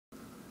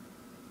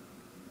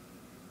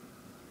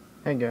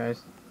Hey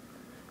guys,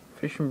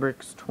 Fishing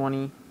Bricks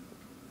 20.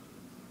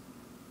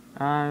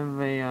 I have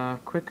a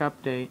quick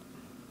update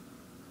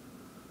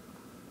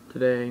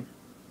today.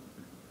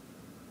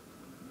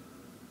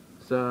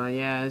 So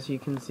yeah, as you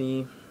can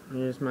see,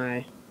 here's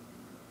my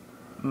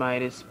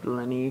Midas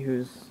Blenny,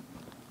 who's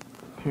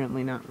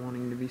apparently not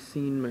wanting to be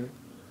seen, but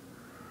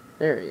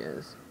there he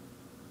is.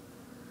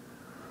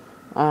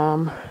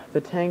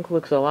 The tank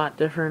looks a lot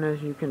different,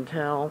 as you can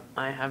tell.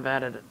 I have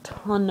added a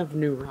ton of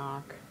new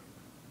rock.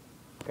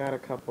 Got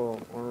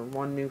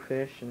one new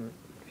fish and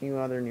a few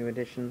other new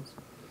additions.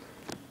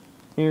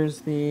 Here's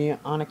the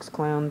onyx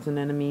clown's an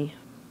enemy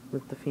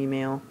with the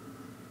female.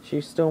 She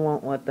still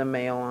won't let the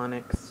male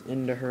onyx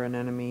into her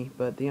anemone,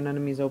 but the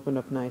anemone's opened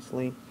up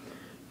nicely.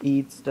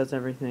 Eats, does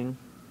everything.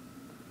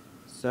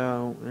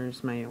 So,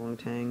 there's my yellow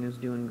tang, who's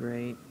doing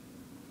great.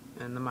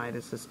 And the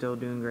Midas is still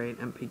doing great.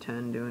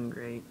 MP10 doing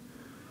great.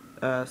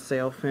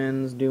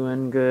 Sailfin's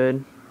doing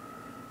good.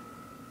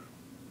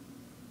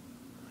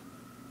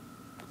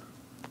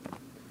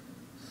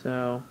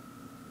 So,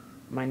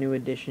 my new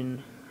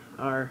addition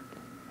are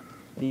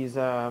these,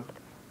 this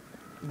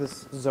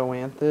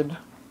zoanthid,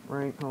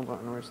 right? Hold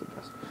on, where's the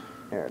best?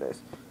 There it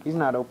is. He's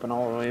not open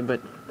all the way,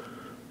 but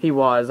he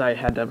was. I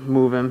had to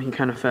move him. He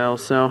kind of fell.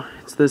 So,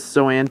 it's this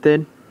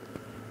zoanthid.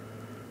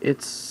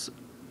 It's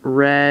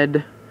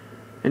red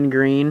and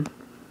green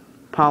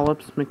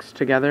polyps mixed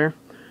together.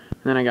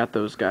 And then I got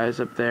those guys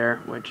up there,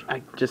 which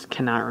I just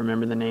cannot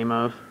remember the name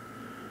of.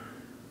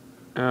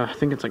 I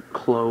think it's like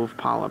clove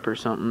polyp or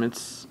something.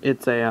 It's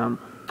a kind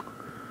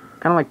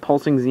of like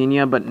pulsing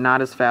xenia, but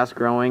not as fast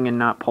growing and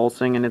not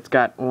pulsing. And it's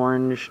got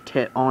orange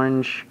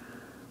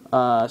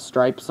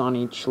stripes on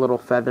each little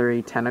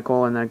feathery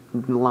tentacle and a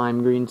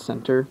lime green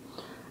center.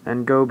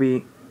 And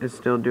Goby is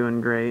still doing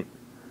great.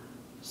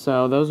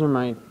 So those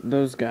are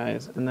those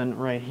guys. And then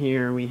right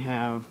here we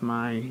have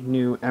my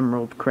new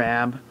emerald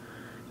crab,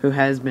 who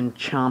has been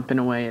chomping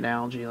away at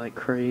algae like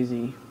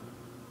crazy.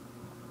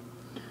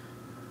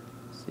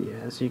 So yeah,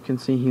 as you can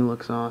see, he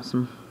looks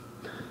awesome.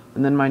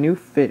 And then my new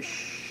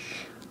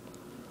fish,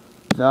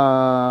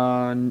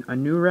 a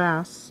new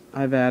wrasse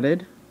I've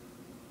added.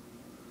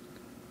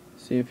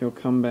 See if he'll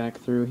come back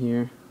through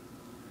here.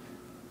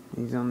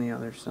 He's on the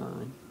other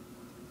side.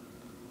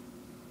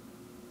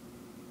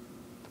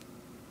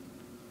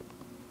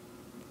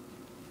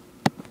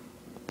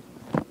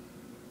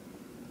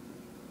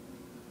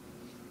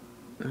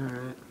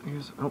 Alright,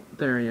 oh,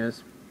 there he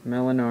is.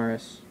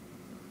 Melanoris.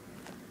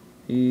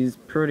 He's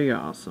pretty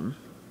awesome.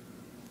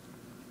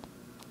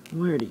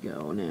 Where'd he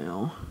go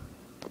now?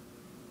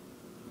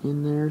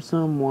 In there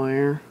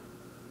somewhere.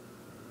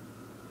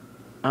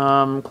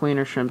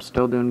 Cleaner Shrimp's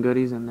still doing good.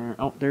 He's in there.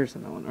 Oh, there's the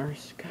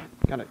Melanoris. God,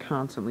 gotta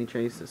constantly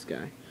chase this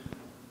guy.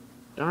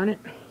 Darn it.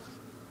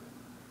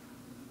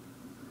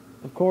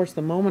 Of course,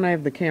 the moment I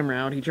have the camera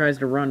out, he tries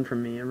to run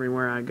from me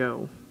everywhere I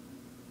go.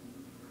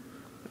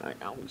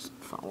 I'll just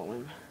follow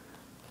him.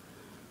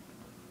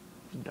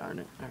 Darn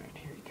it. Alright,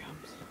 here he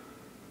comes.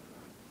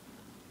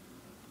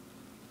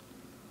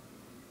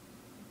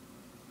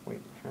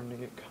 Waiting for him to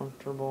get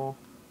comfortable.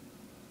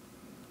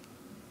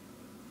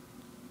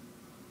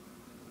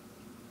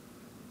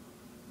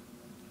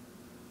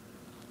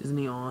 Isn't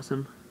he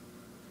awesome?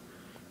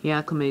 He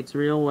acclimates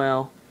real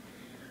well.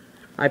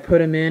 I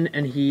put him in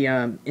and he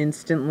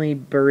instantly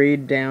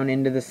buried down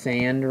into the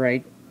sand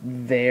right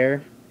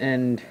there,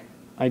 and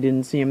I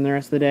didn't see him the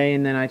rest of the day.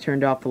 And then I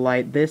turned off the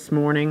light this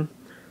morning.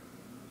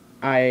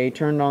 I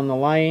turned on the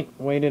light,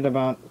 waited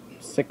about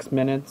 6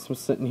 minutes, was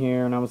sitting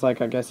here, and I was like,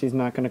 I guess he's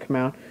not going to come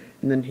out.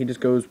 And then he just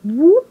goes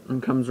whoop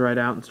and comes right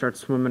out and starts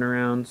swimming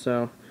around.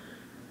 So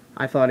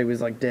I thought he was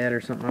like dead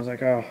or something. I was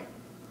like, oh.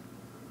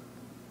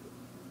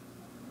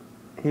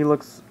 He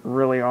looks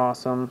really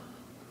awesome.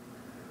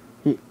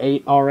 He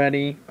ate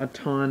already a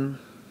ton.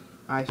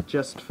 I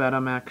just fed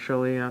him,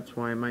 actually. That's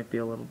why it might be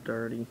a little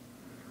dirty.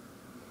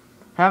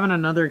 Having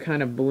another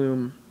kind of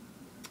bloom.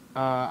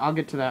 I'll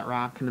get to that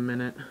rock in a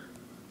minute.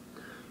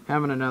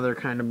 Having another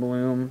kind of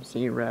bloom.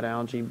 See, red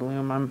algae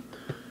bloom. I'm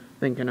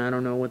thinking, I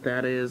don't know what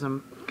that is.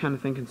 I'm kind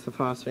of thinking it's the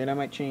phosphate. I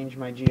might change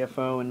my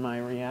GFO in my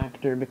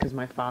reactor because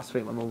my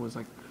phosphate level was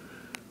like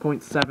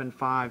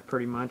 0.75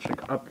 pretty much.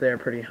 Like up there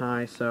pretty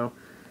high, so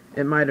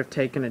it might have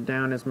taken it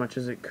down as much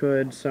as it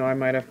could, so I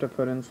might have to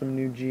put in some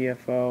new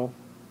GFO.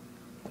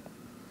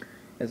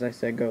 As I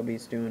said,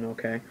 Goby's doing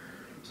okay.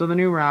 So the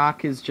new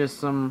rock is just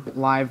some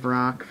live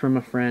rock from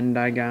a friend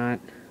I got.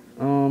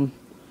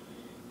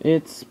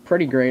 It's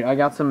pretty great. I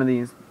got some of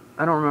these.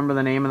 I don't remember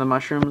the name of the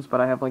mushrooms, but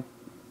I have like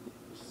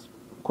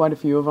quite a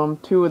few of them.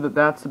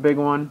 That's the big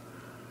one.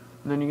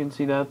 And then you can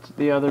see that's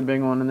the other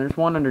big one. And there's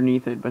one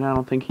underneath it, but I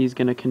don't think he's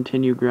going to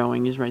continue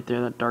growing. He's right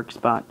there, that dark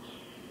spot.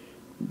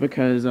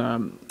 Because,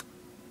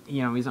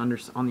 you know, he's on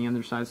the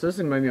underside. So this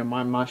is going to be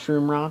my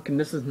mushroom rock, and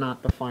this is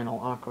not the final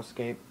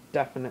aquascape.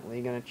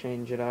 Definitely going to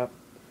change it up.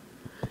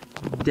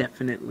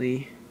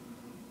 Definitely.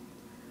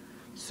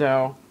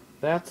 So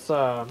that's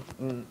not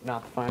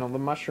the final. The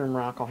mushroom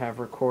rock will have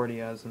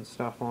recordias and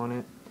stuff on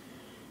it.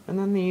 And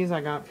then these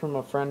I got from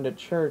a friend at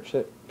church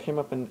that came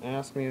up and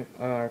asked me,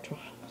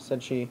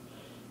 said she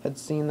had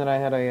seen that I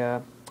had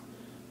a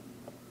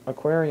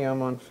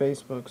aquarium on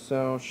Facebook,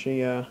 so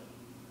she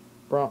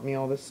brought me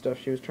all this stuff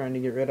she was trying to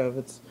get rid of.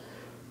 It's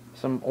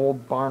some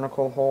old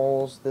barnacle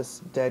holes, this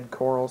dead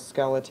coral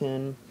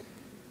skeleton,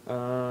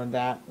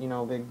 that,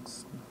 big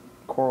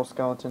coral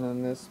skeleton,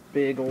 and this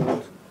big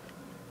old,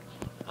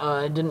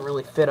 it didn't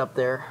really fit up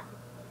there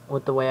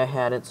with the way I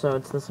had it, so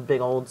it's this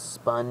big old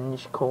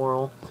sponge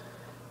coral.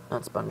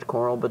 Not sponge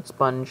coral, but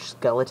sponge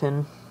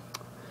skeleton.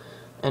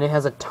 And it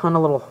has a ton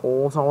of little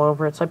holes all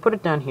over it, so I put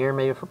it down here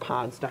maybe for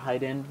pods to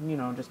hide in,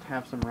 just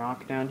have some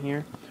rock down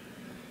here.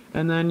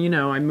 And then,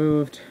 I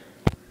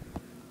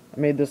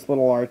made this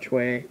little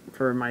archway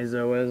for my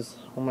zoas.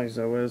 All my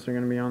zoas are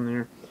going to be on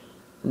there.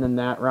 And then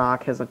that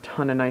rock has a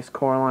ton of nice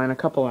coralline, a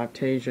couple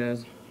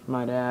aptasias,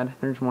 might add.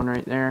 There's one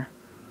right there.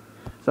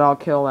 So I'll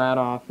kill that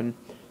off, and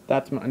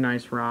that's a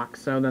nice rock.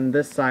 So then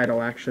this side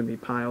will actually be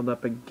piled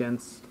up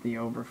against the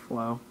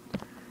overflow.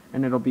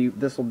 And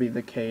this will be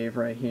the cave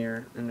right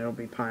here, and it'll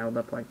be piled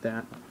up like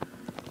that.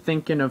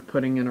 Thinking of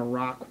putting in a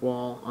rock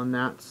wall on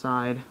that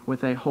side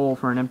with a hole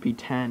for an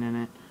MP10 in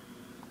it.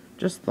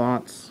 Just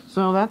thoughts.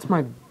 So that's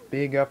my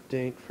big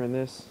update for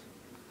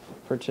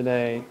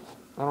today.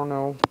 I don't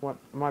know what,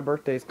 my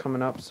birthday's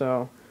coming up,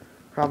 so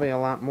probably a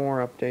lot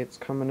more updates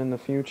coming in the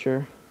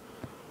future.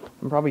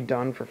 I'm probably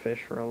done for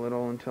fish for a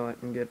little until I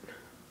can get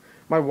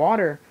my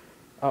water.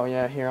 Oh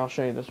yeah, here, I'll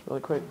show you this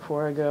really quick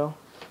before I go.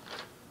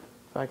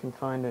 If I can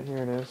find it, here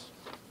it is.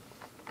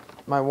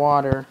 My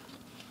water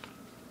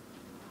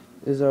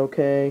is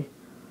okay.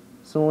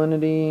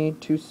 Salinity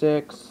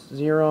 2.6,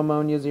 0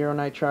 ammonia, 0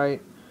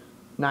 nitrite.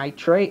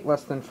 Nitrate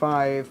less than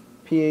 5,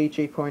 pH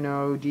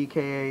 8.0,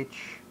 DKH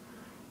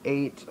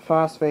 8,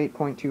 phosphate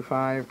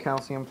 0.25,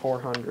 calcium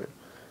 400.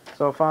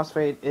 So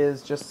phosphate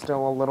is just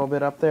still a little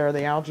bit up there.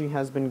 The algae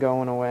has been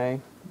going away,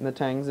 and the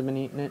tangs have been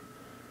eating it.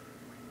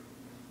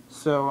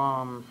 So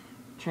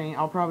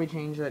I'll probably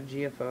change that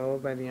GFO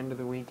by the end of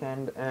the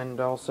weekend, and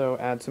also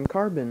add some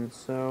carbon.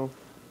 So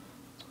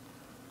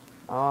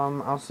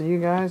I'll see you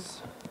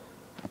guys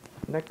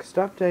next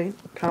update.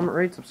 Comment,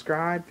 rate,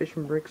 subscribe.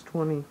 Fishing Bricks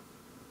 20.